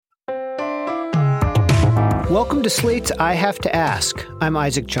Welcome to Slate's I Have to Ask. I'm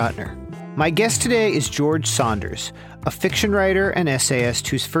Isaac Chotiner. My guest today is George Saunders, a fiction writer and essayist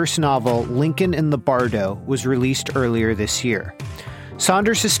whose first novel, Lincoln in the Bardo, was released earlier this year.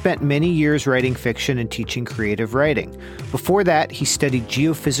 Saunders has spent many years writing fiction and teaching creative writing. Before that, he studied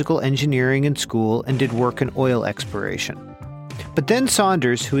geophysical engineering in school and did work in oil exploration. But then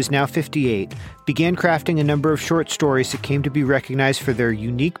Saunders, who is now 58, began crafting a number of short stories that came to be recognized for their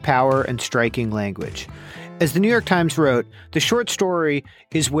unique power and striking language. As the New York Times wrote, the short story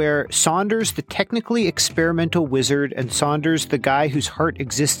is where Saunders, the technically experimental wizard, and Saunders, the guy whose heart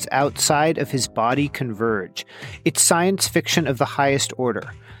exists outside of his body, converge. It's science fiction of the highest order.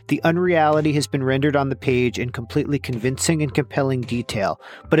 The unreality has been rendered on the page in completely convincing and compelling detail,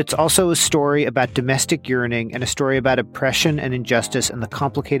 but it's also a story about domestic yearning and a story about oppression and injustice and the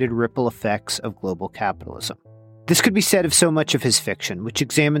complicated ripple effects of global capitalism. This could be said of so much of his fiction, which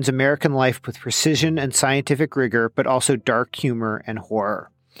examines American life with precision and scientific rigor, but also dark humor and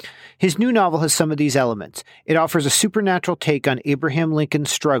horror. His new novel has some of these elements. It offers a supernatural take on Abraham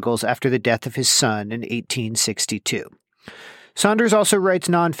Lincoln's struggles after the death of his son in 1862. Saunders also writes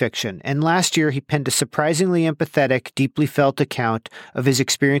nonfiction, and last year he penned a surprisingly empathetic, deeply felt account of his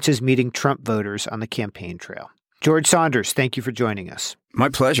experiences meeting Trump voters on the campaign trail. George Saunders, thank you for joining us. My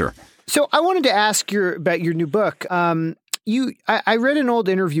pleasure. So I wanted to ask about your new book. I read an old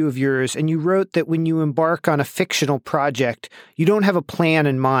interview of yours, and you wrote that when you embark on a fictional project, you don't have a plan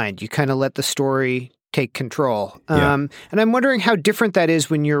in mind. You kind of let the story take control. And I'm wondering how different that is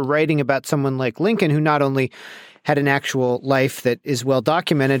when you're writing about someone like Lincoln, who not only had an actual life that is well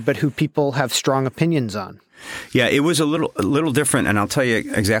documented, but who people have strong opinions on. Yeah, it was a little different, and I'll tell you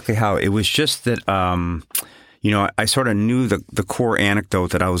exactly how. It was just that I sort of knew the core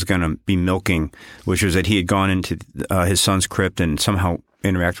anecdote that I was going to be milking, which was that he had gone into his son's crypt and somehow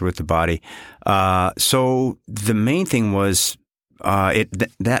interacted with the body. So the main thing was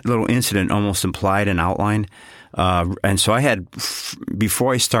that little incident almost implied an outline. And so I had,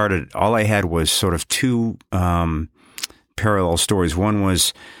 before I started, all I had was sort of two parallel stories. One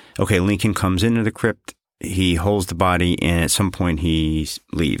was, okay, Lincoln comes into the crypt, he holds the body, and at some point he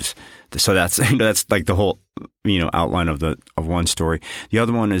leaves. So that's like the whole outline of one story. The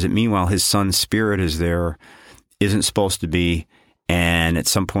other one is that meanwhile his son's spirit is there, isn't supposed to be, and at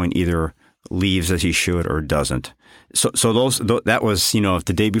some point either leaves as he should or doesn't. So that was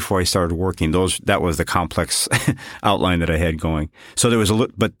the day before I started working. That was the complex outline that I had going. So there was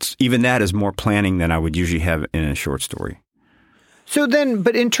but even that is more planning than I would usually have in a short story. So then,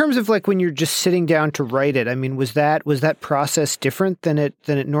 but in terms of like when you're just sitting down to write it, I mean, was that process different than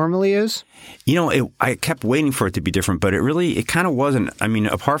it normally is? I kept waiting for it to be different, but it kind of wasn't. I mean,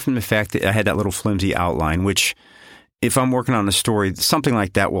 apart from the fact that I had that little flimsy outline, which if I'm working on a story, something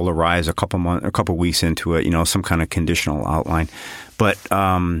like that will arise a couple weeks into it, some kind of conditional outline. But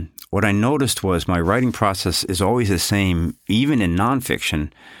what I noticed was my writing process is always the same, even in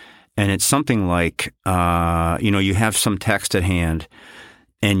nonfiction. And it's something like, you have some text at hand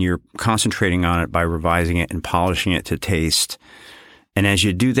and you're concentrating on it by revising it and polishing it to taste. And as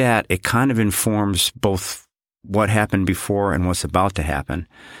you do that, it kind of informs both what happened before and what's about to happen.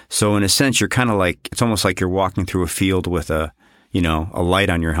 So in a sense, you're kind of like, it's almost like you're walking through a field with a light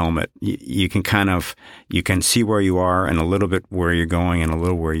on your helmet. You can see where you are and a little bit where you're going and a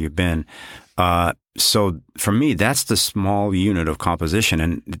little where you've been. So for me, that's the small unit of composition.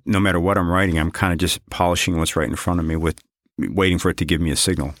 And no matter what I'm writing, I'm kind of just polishing what's right in front of me waiting for it to give me a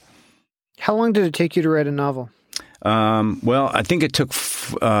signal. How long did it take you to write a novel? Well, I think it took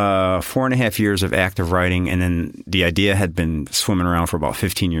 4.5 years of active writing, and then the idea had been swimming around for about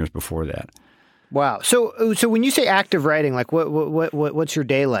 15 years before that. Wow. So when you say active writing, like what's your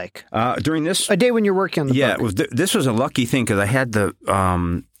day like? During this a day when you're working on the book. This was a lucky thing because I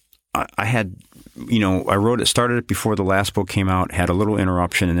had I wrote it, started it before the last book came out, had a little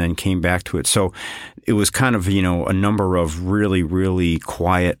interruption, and then came back to it. So it was kind of, a number of really, really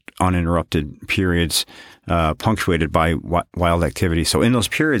quiet, uninterrupted periods, punctuated by wild activity. So in those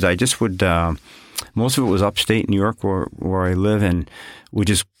periods, I just would, most of it was upstate New York where I live, and we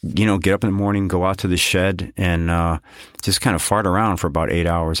just, get up in the morning, go out to the shed, and just kind of fart around for about 8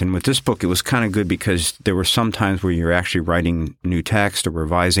 hours. And with this book, it was kind of good because there were some times where you're actually writing new text or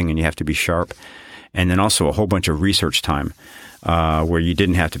revising, and you have to be sharp. And then also a whole bunch of research time where you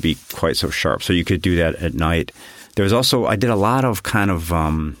didn't have to be quite so sharp. So you could do that at night. There was also, I did a lot of kind of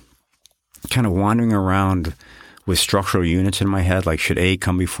wandering around with structural units in my head, like should A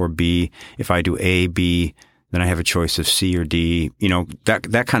come before B? If I do A, B, then I have a choice of C or D.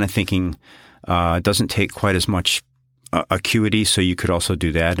 That kind of thinking doesn't take quite as much acuity, so you could also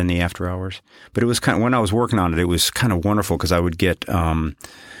do that in the after hours. But it was kind of, when I was working on it, it was kind of wonderful because I would get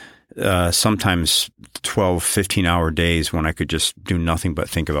sometimes 12, 15-hour days when I could just do nothing but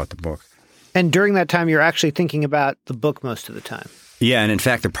think about the book. And during that time, you're actually thinking about the book most of the time. Yeah, and in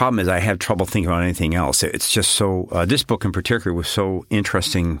fact, the problem is I have trouble thinking about anything else. It's just so this book in particular was so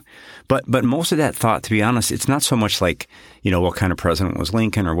interesting. But most of that thought, to be honest, it's not so much like, what kind of president was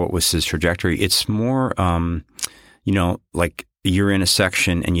Lincoln or what was his trajectory. It's more, like you're in a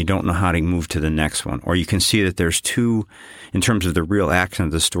section and you don't know how to move to the next one. Or you can see that there's two, in terms of the real action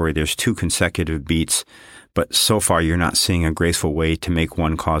of the story, there's two consecutive beats. But so far, you're not seeing a graceful way to make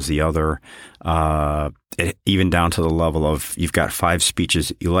one cause the other, even down to the level of you've got 5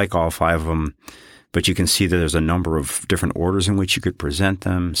 speeches. You like all 5 of them, but you can see that there's a number of different orders in which you could present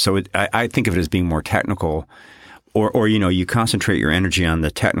them. So I think of it as being more technical, or you concentrate your energy on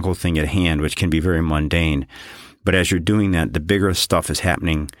the technical thing at hand, which can be very mundane. But as you're doing that, the bigger stuff is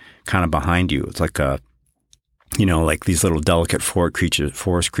happening kind of behind you. It's like like these little delicate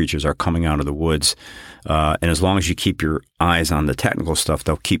forest creatures are coming out of the woods. And as long as you keep your eyes on the technical stuff,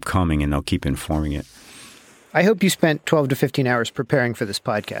 they'll keep coming and they'll keep informing it. I hope you spent 12 to 15 hours preparing for this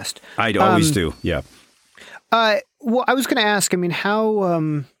podcast. I always do, yeah. Well, I was going to ask,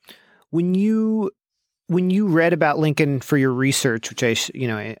 how, when you read about Lincoln for your research, which I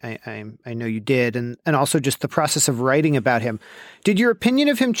know you did, and also just the process of writing about him, did your opinion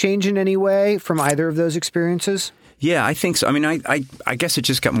of him change in any way from either of those experiences? Yeah, I think so. I guess it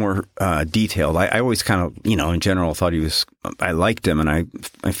just got more detailed. I always kind of, in general, thought I liked him, and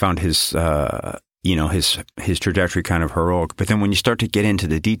I found his trajectory kind of heroic. But then when you start to get into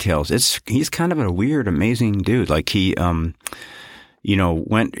the details, he's kind of a weird, amazing dude. Like he,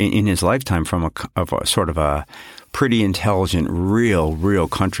 went in his lifetime from a sort of a pretty intelligent, real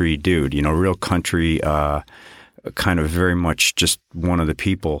country dude, real country, kind of very much just one of the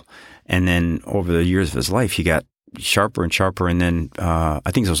people. And then over the years of his life, he got sharper and sharper. And then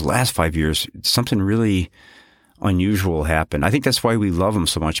I think those last 5 years, something really unusual happened. I think that's why we love him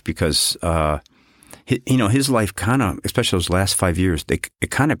so much, because his life kind of, especially those last 5 years,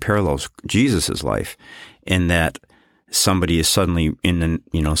 it kind of parallels Jesus's life in that somebody is suddenly in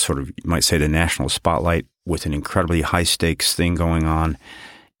the, sort of, you might say, the national spotlight with an incredibly high stakes thing going on.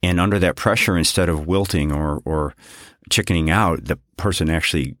 And under that pressure, instead of wilting or chickening out, the person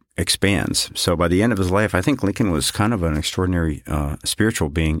actually expands. So by the end of his life, I think Lincoln was kind of an extraordinary spiritual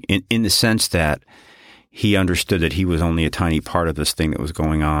being in the sense that he understood that he was only a tiny part of this thing that was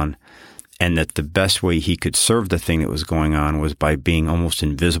going on, and that the best way he could serve the thing that was going on was by being almost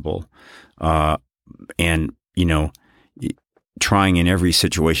invisible. And trying in every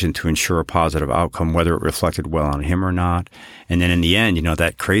situation to ensure a positive outcome, whether it reflected well on him or not. And then in the end,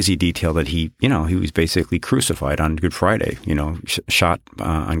 that crazy detail that he was basically crucified on Good Friday, shot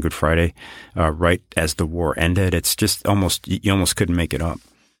on Good Friday, right as the war ended. It's just you almost couldn't make it up.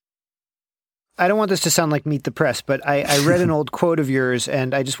 I don't want this to sound like Meet the Press, but I read an old quote of yours,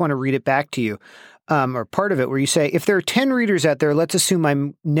 and I just want to read it back to you. Or part of it, where you say, if there are 10 readers out there, let's assume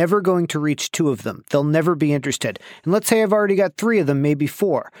I'm never going to reach 2 of them. They'll never be interested. And let's say I've already got 3 of them, maybe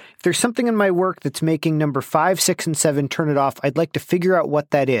 4. If there's something in my work that's making number 5, 6, and 7 turn it off, I'd like to figure out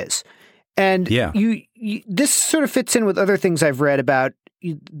what that is. And you this sort of fits in with other things I've read about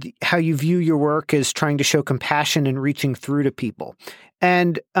how you view your work as trying to show compassion and reaching through to people.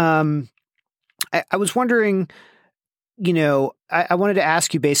 And I was wondering, I wanted to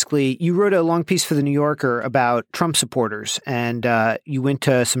ask you, basically, you wrote a long piece for The New Yorker about Trump supporters, and you went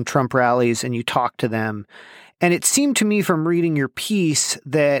to some Trump rallies and you talked to them. And it seemed to me from reading your piece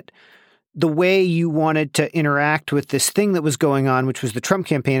that the way you wanted to interact with this thing that was going on, which was the Trump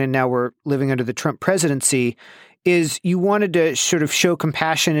campaign, and now we're living under the Trump presidency, is you wanted to sort of show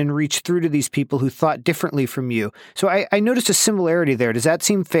compassion and reach through to these people who thought differently from you. So I noticed a similarity there. Does that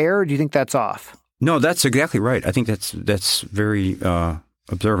seem fair, or do you think that's off? No, that's exactly right. I think that's very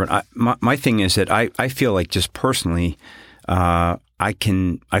observant. My thing is that I feel like, just personally, I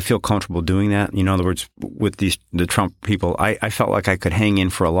feel comfortable doing that. In other words, with the Trump people, I felt like I could hang in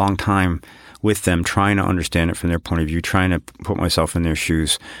for a long time with them, trying to understand it from their point of view, trying to put myself in their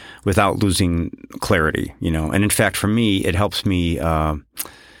shoes without losing clarity. And in fact, for me, it helps me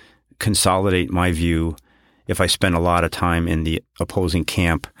consolidate my view if I spend a lot of time in the opposing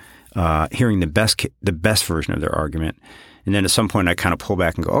camp, hearing the best version of their argument, and then at some point I kind of pull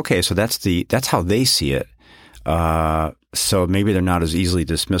back and go, okay, so that's how they see it. So maybe they're not as easily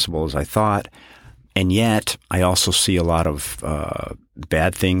dismissible as I thought, and yet I also see a lot of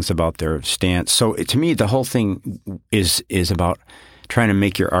bad things about their stance. So to me, the whole thing is about trying to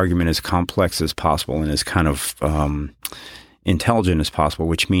make your argument as complex as possible and as kind of intelligent as possible,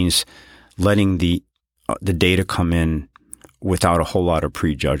 which means letting the data come in without a whole lot of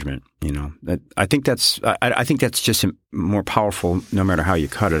prejudgment. I think that's just more powerful no matter how you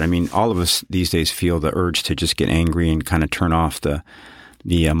cut it. I mean, all of us these days feel the urge to just get angry and kind of turn off the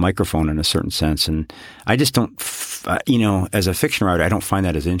microphone in a certain sense. And I just don't, as a fiction writer, I don't find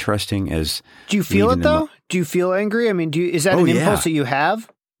that as interesting as. Do you feel it though? Do you feel angry? I mean, is that an impulse that you have?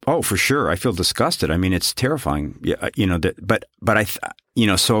 Oh, for sure. I feel disgusted. I mean, it's terrifying. Yeah, but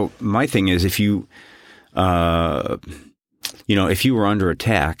so my thing is if you, if you were under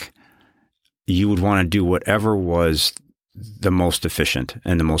attack, you would want to do whatever was the most efficient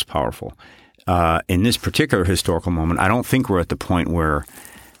and the most powerful. In this particular historical moment, I don't think we're at the point where,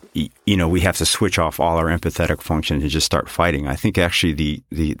 we have to switch off all our empathetic functions and just start fighting. I think actually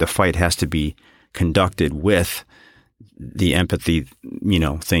the fight has to be conducted with the empathy,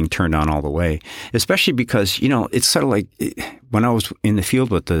 thing turned on all the way, especially because, it's sort of like when I was in the field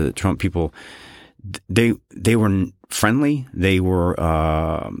with the Trump people, they were friendly. They were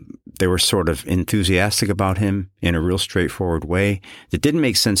sort of enthusiastic about him in a real straightforward way that didn't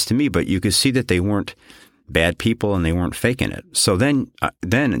make sense to me, but you could see that they weren't bad people and they weren't faking it. So then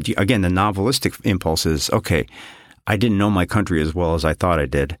again, the novelistic impulse is, okay, I didn't know my country as well as I thought I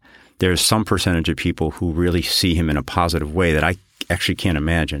did. There's some percentage of people who really see him in a positive way that I actually can't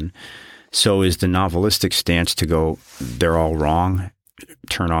imagine. So is the novelistic stance to go, they're all wrong,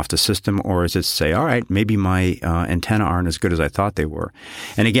 turn off the system, or is it to say, all right, maybe my antenna aren't as good as I thought they were?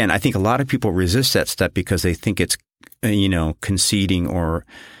 And again, I think a lot of people resist that step because they think it's, conceding or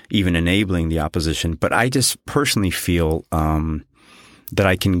even enabling the opposition. But I just personally feel that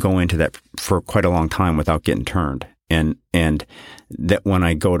I can go into that for quite a long time without getting turned. And that when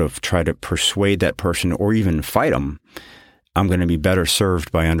I go to try to persuade that person or even fight them, I'm going to be better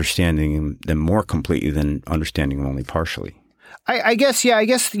served by understanding them more completely than understanding them only partially. I guess,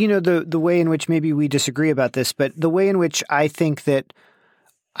 the way in which maybe we disagree about this, but the way in which I think that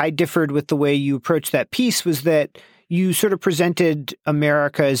I differed with the way you approached that piece was that you sort of presented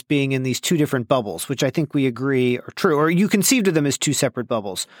America as being in these two different bubbles, which I think we agree are true, or you conceived of them as two separate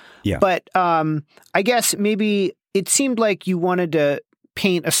bubbles. Yeah. But I guess maybe it seemed like you wanted to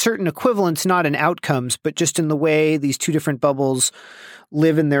paint a certain equivalence, not in outcomes, but just in the way these two different bubbles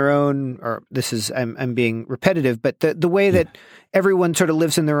live in their own, or this is, I'm being repetitive, but the way that everyone sort of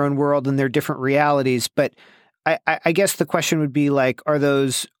lives in their own world and their different realities. But I guess the question would be like, are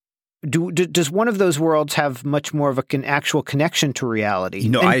those, does one of those worlds have much more of an actual connection to reality?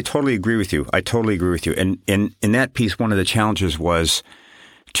 No, I totally agree with you. And in that piece, one of the challenges was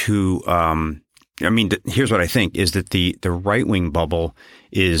to, here's what I think is that the right-wing bubble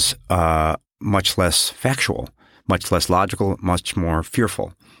is much less factual, much less logical, much more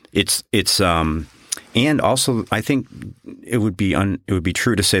fearful. And also I think it would be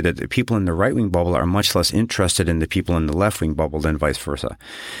true to say that the people in the right-wing bubble are much less interested in the people in the left-wing bubble than vice versa.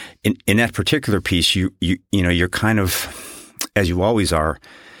 In that particular piece, you're kind of, as you always are,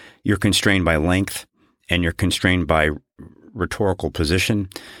 you're constrained by length and you're constrained by rhetorical position.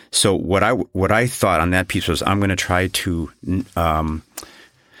 So what I thought on that piece was I'm going to try to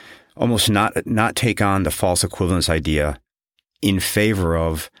almost not take on the false equivalence idea in favor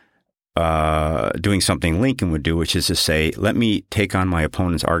of doing something Lincoln would do, which is to say, let me take on my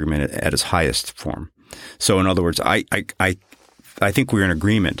opponent's argument at its highest form. So in other words, I think we're in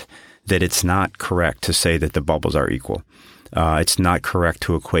agreement that it's not correct to say that the bubbles are equal. It's not correct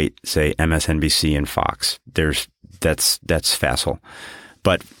to equate, say, MSNBC and Fox. That's facile.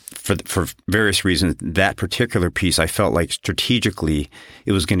 But for various reasons, that particular piece, I felt like strategically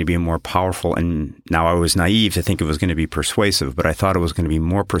it was going to be more powerful. And now I was naive to think it was going to be persuasive, but I thought it was going to be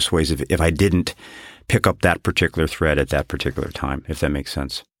more persuasive if I didn't pick up that particular thread at that particular time, if that makes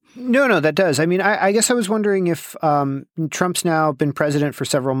sense. No, that does. I mean, I guess I was wondering if Trump's now been president for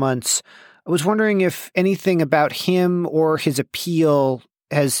several months. I was wondering if anything about him or his appeal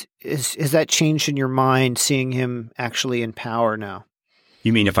has that changed in your mind, seeing him actually in power now?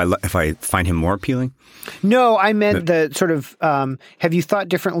 You mean if I find him more appealing? No, I meant the sort of have you thought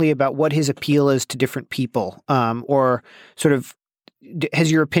differently about what his appeal is to different people, or sort of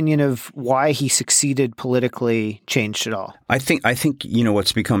has your opinion of why he succeeded politically changed at all? I think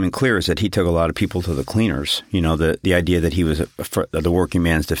what's becoming clear is that he took a lot of people to the cleaners. The idea that he was the working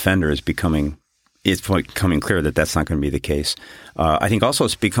man's defender is becoming clear that that's not going to be the case. I think also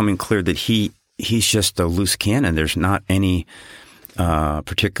it's becoming clear that he's just a loose cannon. There's not any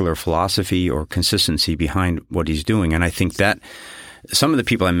particular philosophy or consistency behind what he's doing. And I think that some of the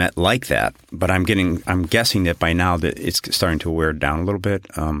people I met like that, but I'm guessing that by now that it's starting to wear down a little bit.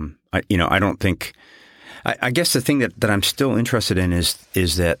 I don't think. I guess the thing that I'm still interested in is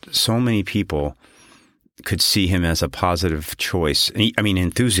that so many people could see him as a positive choice.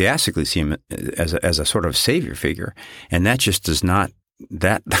 Enthusiastically see him as a sort of savior figure, and that just does not.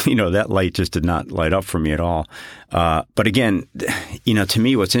 That light just did not light up for me at all. But again, to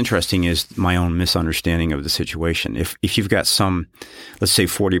me, what's interesting is my own misunderstanding of the situation. If you've got some, let's say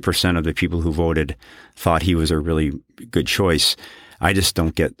 40% of the people who voted thought he was a really good choice, I just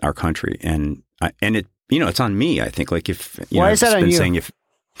don't get our country. And it's on me. I think why is that on you?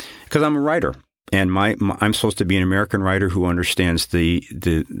 Because I'm a writer. And I'm supposed to be an American writer who understands to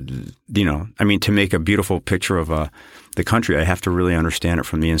make a beautiful picture of the country, I have to really understand it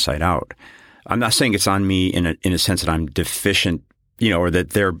from the inside out. I'm not saying it's on me in a sense that I'm deficient, or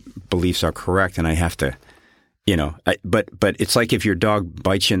that their beliefs are correct, and I have to, but it's like if your dog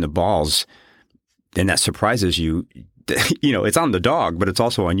bites you in the balls, then that surprises you. It's on the dog, but it's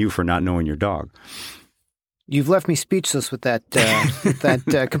also on you for not knowing your dog. You've left me speechless with that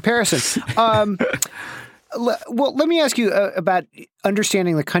comparison. Well, let me ask you about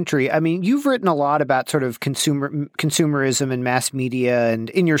understanding the country. I mean, you've written a lot about sort of consumerism and mass media, and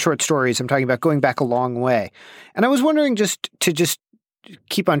in your short stories, I'm talking about going back a long way. And I was wondering, just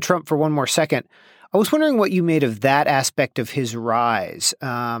keep on Trump for one more second, I was wondering what you made of that aspect of his rise.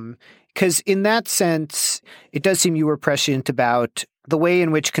 Because in that sense, it does seem you were prescient about the way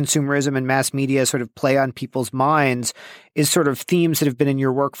in which consumerism and mass media sort of play on people's minds is sort of themes that have been in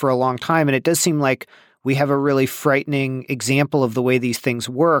your work for a long time. And it does seem like we have a really frightening example of the way these things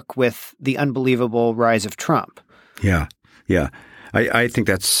work with the unbelievable rise of Trump. Yeah. Yeah. I think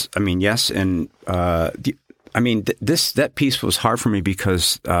that's, yes. And, that piece was hard for me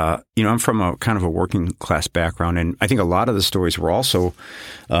because, I'm from a kind of a working class background. And I think a lot of the stories were also,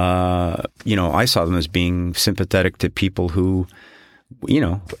 I saw them as being sympathetic to people who,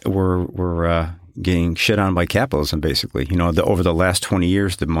 were getting shit on by capitalism, basically. Over the last 20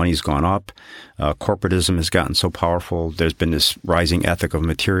 years, the money's gone up. Corporatism has gotten so powerful. There's been this rising ethic of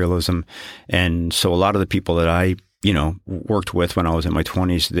materialism. And so a lot of the people that I, worked with when I was in my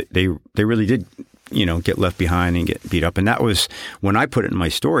 20s, they really did, get left behind and get beat up. And that was, when I put it in my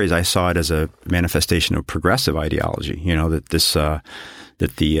stories, I saw it as a manifestation of progressive ideology, that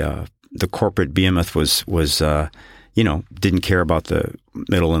the corporate behemoth was didn't care about the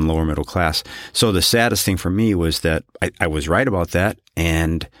middle and lower middle class. So the saddest thing for me was that I was right about that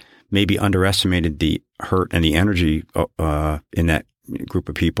and maybe underestimated the hurt and the energy in that group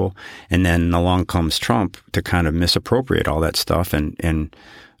of people. And then along comes Trump to kind of misappropriate all that stuff and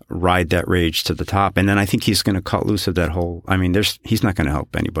ride that rage to the top. And then I think he's going to cut loose of that whole, he's not going to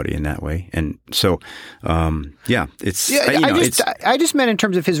help anybody in that way. And so, it's, I just meant in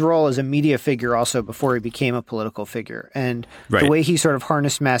terms of his role as a media figure also before he became a political figure and the way he sort of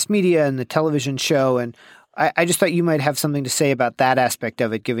harnessed mass media and the television show. And I just thought you might have something to say about that aspect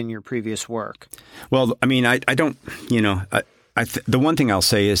of it, given your previous work. Well, I don't, the one thing I'll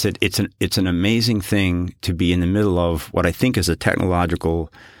say is that it's an amazing thing to be in the middle of what I think is a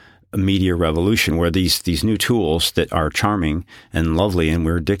technological media revolution where these new tools that are charming and lovely and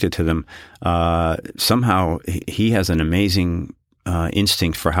we're addicted to them, somehow he has an amazing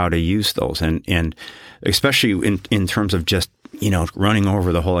instinct for how to use those. And especially in terms of just, running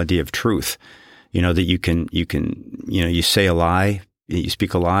over the whole idea of truth, that you can, you say a lie, you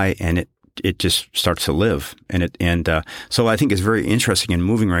speak a lie and it just starts to live. So I think it's very interesting and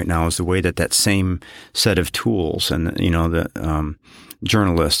moving right now is the way that same set of tools and, the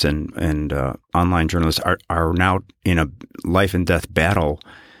journalists and online journalists are now in a life and death battle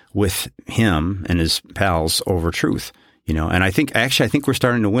with him and his pals over truth, and I think we're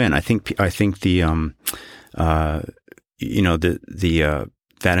starting to win. I think the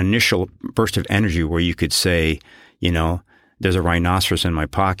that initial burst of energy where you could say, there's a rhinoceros in my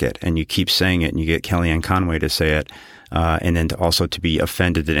pocket, and you keep saying it, and you get Kellyanne Conway to say it, and then also to be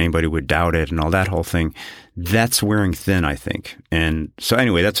offended that anybody would doubt it, and all that whole thing. That's wearing thin, I think. And so,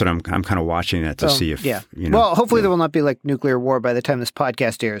 anyway, that's what I'm kind of watching that to see if. Yeah. Well, hopefully there will not be like nuclear war by the time this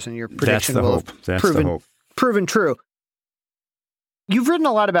podcast airs, and your prediction will have proven true. You've written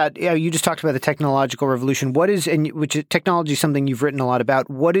a lot about. You just talked about the technological revolution. Which technology is something you've written a lot about.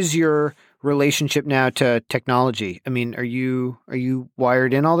 What is your relationship now to technology? Are you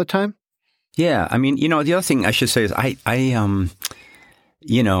wired in all the time? Yeah. The other thing I should say is I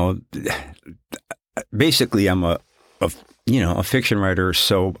basically I'm a fiction writer.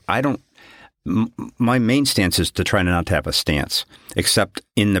 So my main stance is to try not to have a stance, except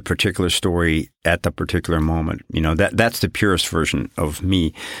in the particular story at the particular moment. That's the purest version of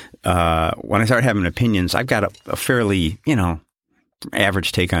me. When I start having opinions, I've got a fairly,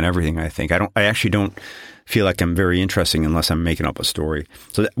 average take on everything. I think I actually don't feel like I'm very interesting unless I'm making up a story.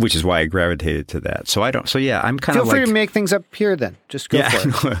 So which is why I gravitated to that. So I don't. So yeah, I'm kind of feel free to make things up here. Then just go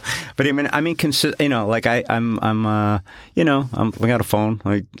for it. But I mean, like I'm I got a phone.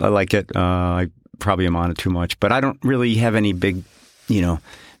 I like it. I probably am on it too much, but I don't really have any big, $1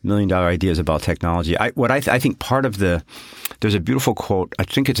 million ideas about technology. I think part of there's a beautiful quote. I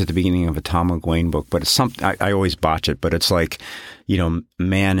think it's at the beginning of a Tom McGuane book, but it's something I always botch it. But it's like,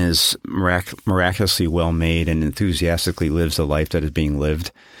 man is miraculously well made and enthusiastically lives the life that is being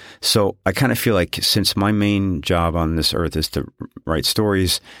lived. So I kind of feel like since my main job on this earth is to write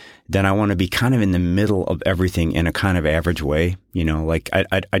stories, then I want to be kind of in the middle of everything in a kind of average way. Like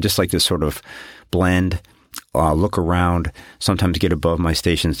I just like to sort of blend. Look around, sometimes get above my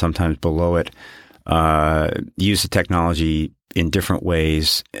station, sometimes below it, use the technology in different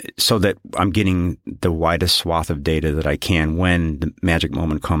ways so that I'm getting the widest swath of data that I can when the magic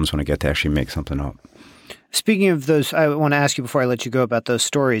moment comes when I get to actually make something up. Speaking of those, I want to ask you before I let you go about those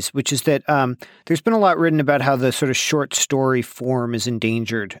stories, which is that there's been a lot written about how the sort of short story form is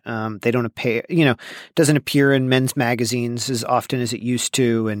endangered. They don't appear, doesn't appear in men's magazines as often as it used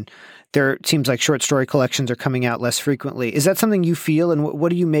to, and it seems like short story collections are coming out less frequently. Is that something you feel, and what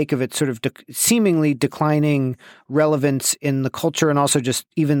do you make of its sort of seemingly declining relevance in the culture and also just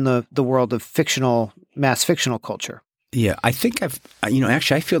even the world of mass fictional culture? Yeah, I think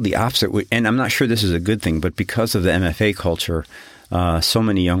actually I feel the opposite. And I'm not sure this is a good thing, but because of the MFA culture, so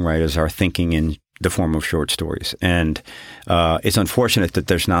many young writers are thinking in the form of short stories. And it's unfortunate that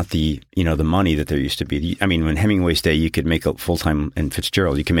there's not the money that there used to be. I mean, when Hemingway's day, you could make a full-time, and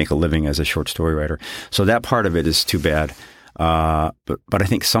Fitzgerald, you can make a living as a short story writer. So that part of it is too bad. But I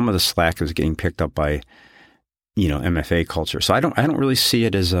think some of the slack is getting picked up by, MFA culture. So I don't really see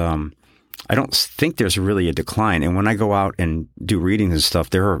it as, I don't think there's really a decline. And when I go out and do readings and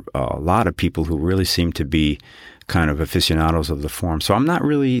stuff, there are a lot of people who really seem to be kind of aficionados of the form. So I'm not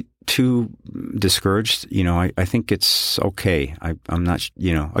really too discouraged. I think it's okay. I'm not,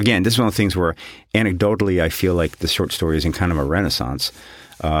 again, this is one of the things where anecdotally I feel like the short story is in kind of a renaissance.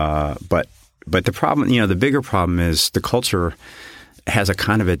 But the problem, the bigger problem is the culture has a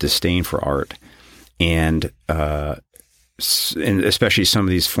kind of a disdain for art. And especially some of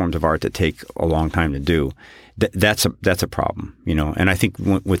these forms of art that take a long time to do, that's a problem, And I think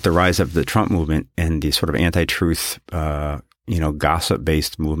with the rise of the Trump movement and the sort of anti-truth,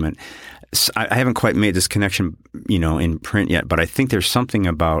 gossip-based movement, I haven't quite made this connection, in print yet, but I think there's something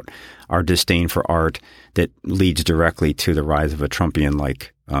about our disdain for art that leads directly to the rise of a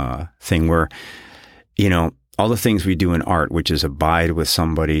Trumpian-like thing where, all the things we do in art, which is abide with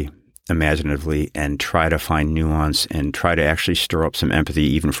somebody imaginatively and try to find nuance and try to actually stir up some empathy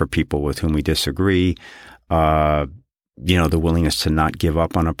even for people with whom we disagree. The willingness to not give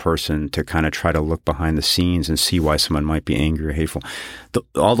up on a person, to kind of try to look behind the scenes and see why someone might be angry or hateful.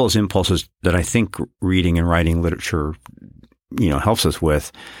 All those impulses that I think reading and writing literature, helps us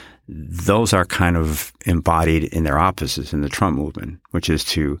with, those are kind of embodied in their opposites in the Trump movement, which is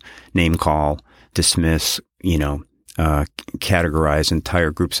to name call, dismiss, categorize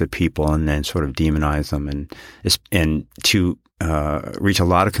entire groups of people and then sort of demonize them and to reach a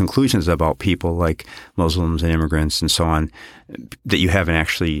lot of conclusions about people like Muslims and immigrants and so on that you haven't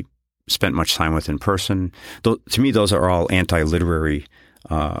actually spent much time with in person. To me, those are all anti-literary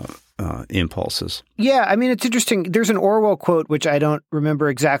impulses. Yeah, I mean, it's interesting. There's an Orwell quote, which I don't remember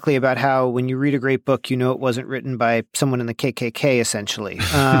exactly, about how when you read a great book, it wasn't written by someone in the KKK, essentially.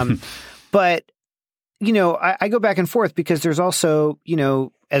 But I go back and forth because there's also,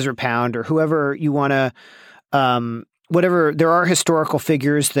 Ezra Pound or whoever you want to, whatever, there are historical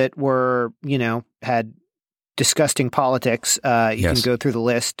figures that were, had disgusting politics. You can go through the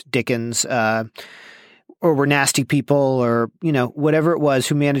list, Dickens, or were nasty people or, whatever it was,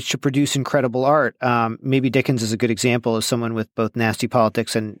 who managed to produce incredible art. Maybe Dickens is a good example of someone with both nasty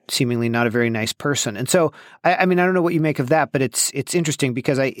politics and seemingly not a very nice person. And so, I mean, I don't know what you make of that, but it's interesting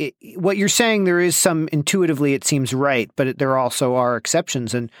because what you're saying, there is some intuitively it seems right, but there also are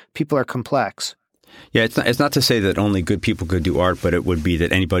exceptions and people are complex. Yeah, it's not to say that only good people could do art, but it would be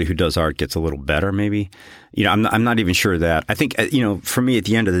that anybody who does art gets a little better, maybe. I'm not even sure of that. I think, for me, at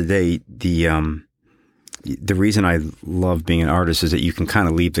the end of the day, the reason I love being an artist is that you can kind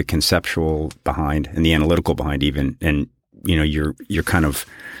of leave the conceptual behind and the analytical behind even, and you're kind of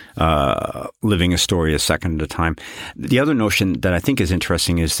living a story a second at a time. The other notion that I think is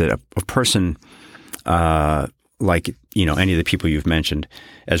interesting is that a person like any of the people you've mentioned,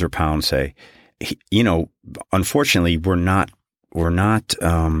 Ezra Pound, say, unfortunately,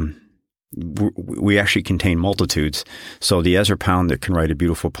 we actually contain multitudes. So the Ezra Pound that can write a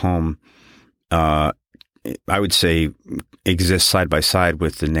beautiful poem, I would say, exists side by side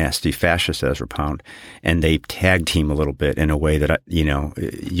with the nasty fascist Ezra Pound, and they tag team a little bit in a way that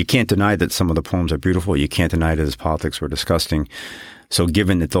you can't deny that some of the poems are beautiful. You can't deny that his politics were disgusting. So,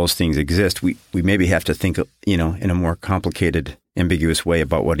 given that those things exist, we maybe have to think, in a more complicated, ambiguous way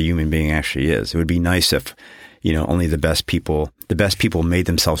about what a human being actually is. It would be nice if, only the best people made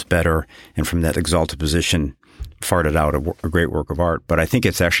themselves better, and from that exalted position, farted out a great work of art. But I think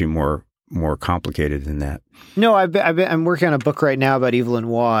it's actually more complicated than that. No, I'm working on a book right now about Yves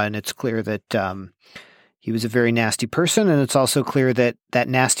Lenoir, and it's clear that he was a very nasty person, and it's also clear that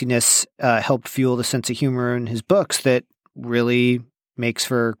nastiness helped fuel the sense of humor in his books that really makes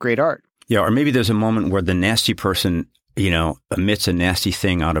for great art. Yeah, or maybe there's a moment where the nasty person, emits a nasty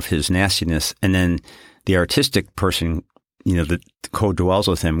thing out of his nastiness, and then the artistic person, that co-dwells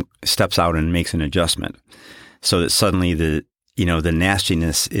with him, steps out and makes an adjustment, so that suddenly the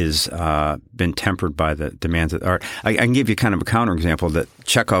nastiness is been tempered by the demands of art. I can give you kind of a counterexample that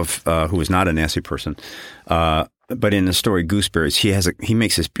Chekhov, who was not a nasty person, but in the story Gooseberries, he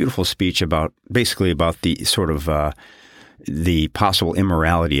makes this beautiful speech about the sort of the possible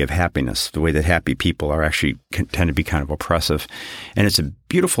immorality of happiness, the way that happy people are actually tend to be kind of oppressive. And it's a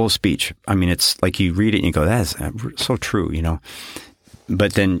beautiful speech. I mean, it's like you read it and you go, that is so true,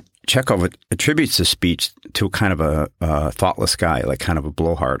 But then Chekhov attributes the speech to kind of a thoughtless guy, like kind of a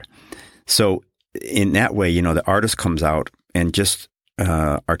blowhard. So in that way, the artist comes out and just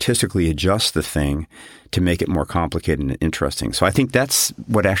artistically adjusts the thing to make it more complicated and interesting. So I think that's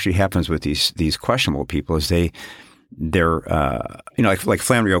what actually happens with these questionable people is they're like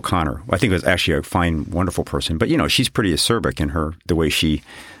Flannery O'Connor. I think was actually a fine, wonderful person, but she's pretty acerbic in the way she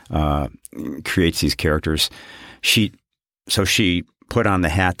creates these characters. She put on the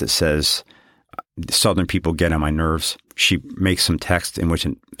hat that says Southern people get on my nerves. She makes some text in which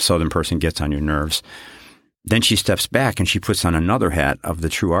a Southern person gets on your nerves. Then she steps back and she puts on another hat of the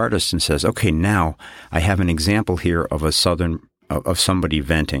true artist and says, okay, now I have an example here of of somebody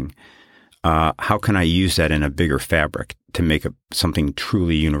venting. How can I use that in a bigger fabric to make something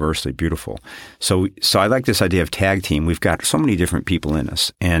truly universally beautiful? So I like this idea of tag team. We've got so many different people in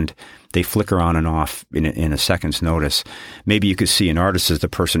us, and they flicker on and off in a second's notice. Maybe you could see an artist as the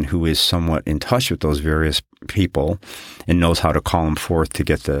person who is somewhat in touch with those various people and knows how to call them forth to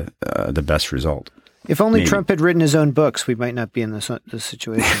get the best result. If only Trump had written his own books, we might not be in this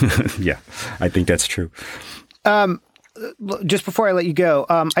situation. Yeah, I think that's true. Just before I let you go,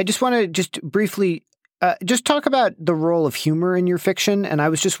 I just want to just briefly just talk about the role of humor in your fiction. And I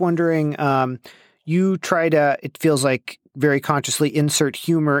was just wondering, you try to, it feels like, very consciously insert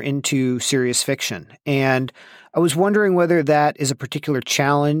humor into serious fiction. And I was wondering whether that is a particular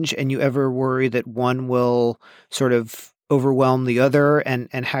challenge and you ever worry that one will sort of overwhelm the other,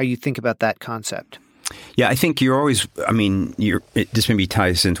 and how you think about that concept. Yeah, I think you're always, this maybe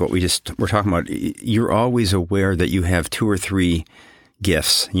ties into what we're talking about. You're always aware that you have two or three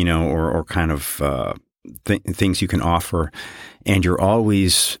gifts, or kind of things you can offer, and you're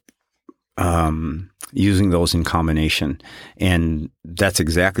always using those in combination. And that's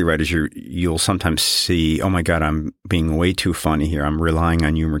exactly right. As you'll sometimes see, oh my God, I'm being way too funny here. I'm relying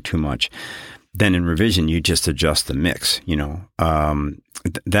on humor too much. Then in revision, you just adjust the mix,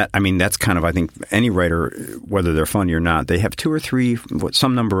 that's kind of, I think any writer, whether they're funny or not, they have two or three,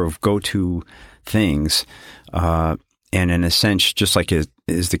 some number of go-to things. And in a sense, just like is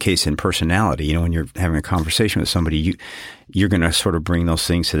the case in personality, when you're having a conversation with somebody, you're going to sort of bring those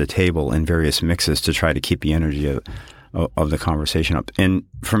things to the table in various mixes to try to keep the energy of the conversation up. And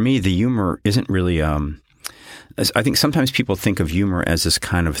for me, the humor isn't really, I think sometimes people think of humor as this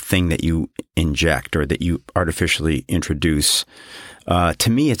kind of thing that you inject or that you artificially introduce. To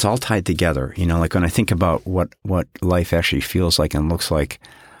me, it's all tied together. Like when I think about what life actually feels like and looks like,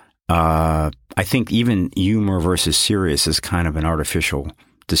 I think even humor versus serious is kind of an artificial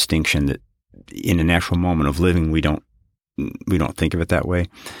distinction that in an actual moment of living, we don't think of it that way.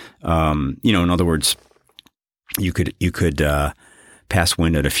 In other words, you could pass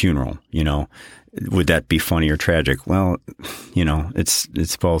wind at a funeral, Would that be funny or tragic? Well,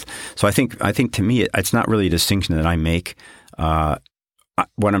 it's both. So I think to me, it's not really a distinction that I make.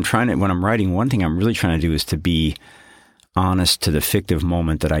 When I'm writing, one thing I'm really trying to do is to be honest to the fictive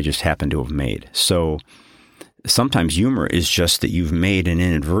moment that I just happen to have made. So sometimes humor is just that you've made an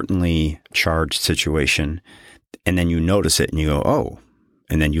inadvertently charged situation, and then you notice it and you go, oh,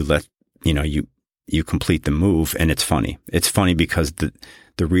 and then you let, you complete the move, and it's funny. It's funny because the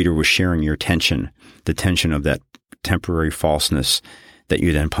reader was sharing your tension, the tension of that temporary falseness that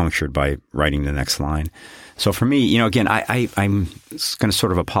you then punctured by writing the next line. So for me, again, I'm going to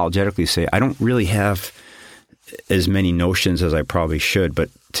sort of apologetically say I don't really have as many notions as I probably should, but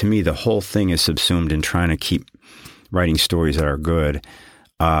to me, the whole thing is subsumed in trying to keep writing stories that are good.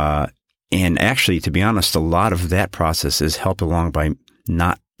 And actually, to be honest, a lot of that process is helped along by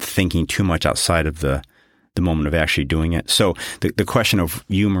not thinking too much outside of the moment of actually doing it. So the question of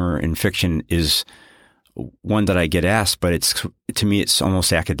humor in fiction is one that I get asked, but to me, it's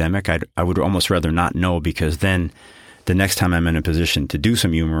almost academic. I would almost rather not know, because then the next time I'm in a position to do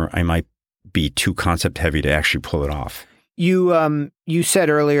some humor, I might be too concept heavy to actually pull it off. You said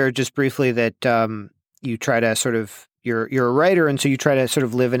earlier just briefly that you try to sort of you're a writer, and so you try to sort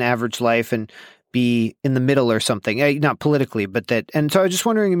of live an average life and be in the middle or something, not politically, but that. And so I was just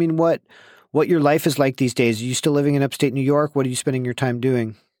wondering, what your life is like these days. Are you still living in upstate New York? What are you spending your time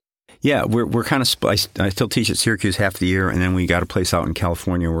doing? Yeah, we're kind of. I still teach at Syracuse half the year, and then we got a place out in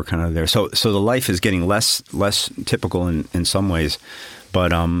California. We're kind of there. So the life is getting less typical in some ways,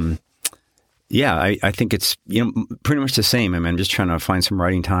 but yeah, I think it's pretty much the same. I'm just trying to find some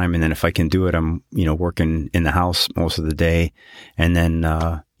writing time, and then if I can do it, I'm working in the house most of the day, and then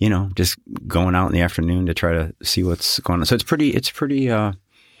just going out in the afternoon to try to see what's going on. So it's pretty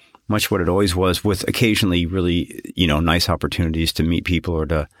much what it always was, with occasionally really nice opportunities to meet people, or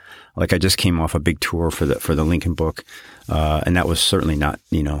to, like, I just came off a big tour for the Lincoln book, and that was certainly not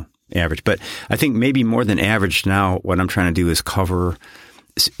average. But I think maybe more than average now, what I'm trying to do is cover.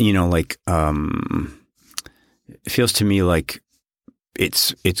 It feels to me like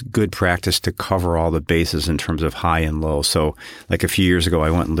it's good practice to cover all the bases in terms of high and low. So like a few years ago, I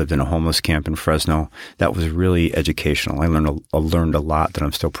went and lived in a homeless camp in Fresno. That was really educational. I learned a lot that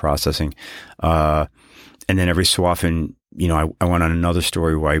I'm still processing. And then every so often, I went on another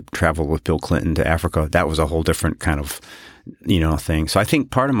story where I traveled with Bill Clinton to Africa. That was a whole different kind of, thing. So I think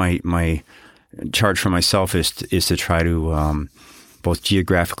part of my charge for myself is to try to, both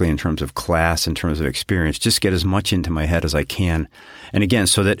geographically, in terms of class, in terms of experience, just get as much into my head as I can. And again,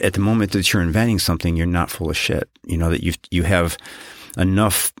 so that at the moment that you're inventing something, you're not full of shit. That you have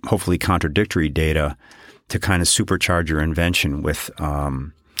enough, hopefully contradictory data to kind of supercharge your invention with, I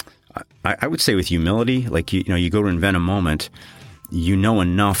would say with humility. Like, you go to invent a moment,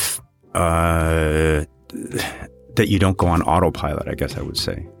 enough that you don't go on autopilot, I guess I would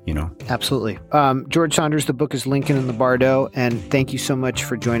say, Absolutely. George Saunders, the book is Lincoln in the Bardo, and thank you so much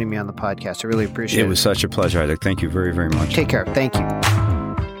for joining me on the podcast. I really appreciate it. It was such a pleasure, Isaac. Thank you very, very much. Take care. Thank you.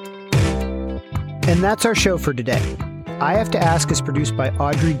 And that's our show for today. I Have to Ask is produced by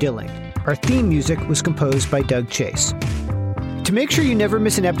Audrey Dilling. Our theme music was composed by Doug Chase. To make sure you never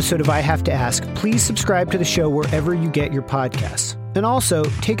miss an episode of I Have to Ask, please subscribe to the show wherever you get your podcasts. And also,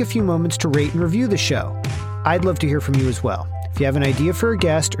 take a few moments to rate and review the show. I'd love to hear from you as well. If you have an idea for a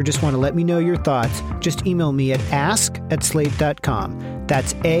guest or just want to let me know your thoughts, just email me at ask@slate.com.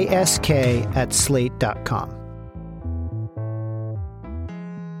 That's ask@slate.com.